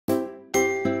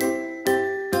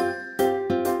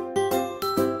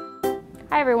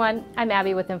everyone, I'm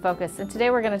Abby with InFocus, and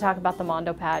today we're going to talk about the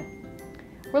Mondopad.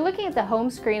 We're looking at the home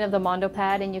screen of the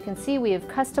Mondopad, and you can see we have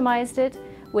customized it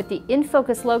with the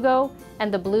InFocus logo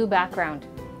and the blue background.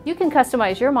 You can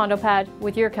customize your Mondopad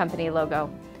with your company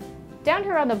logo. Down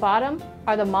here on the bottom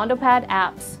are the Mondopad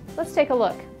apps. Let's take a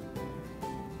look.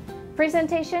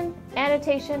 Presentation,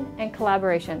 annotation, and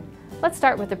collaboration. Let's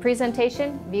start with the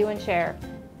presentation, view and share.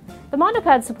 The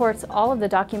Mondopad supports all of the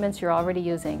documents you're already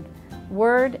using.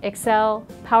 Word, Excel,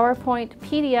 PowerPoint,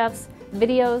 PDFs,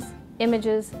 videos,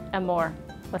 images, and more.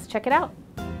 Let's check it out.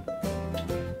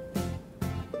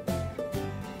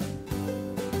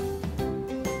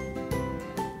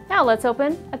 Now let's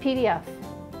open a PDF.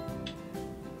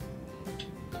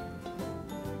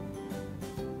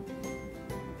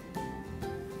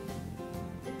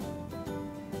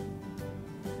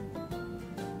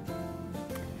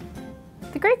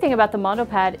 The great thing about the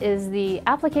Mondopad is the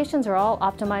applications are all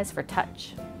optimized for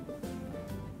touch.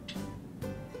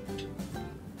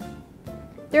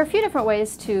 There are a few different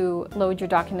ways to load your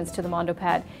documents to the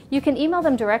Mondopad. You can email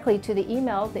them directly to the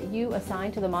email that you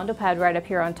assign to the Mondopad right up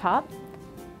here on top.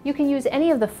 You can use any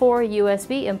of the 4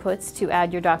 USB inputs to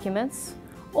add your documents,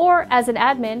 or as an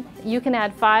admin, you can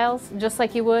add files just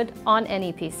like you would on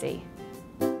any PC.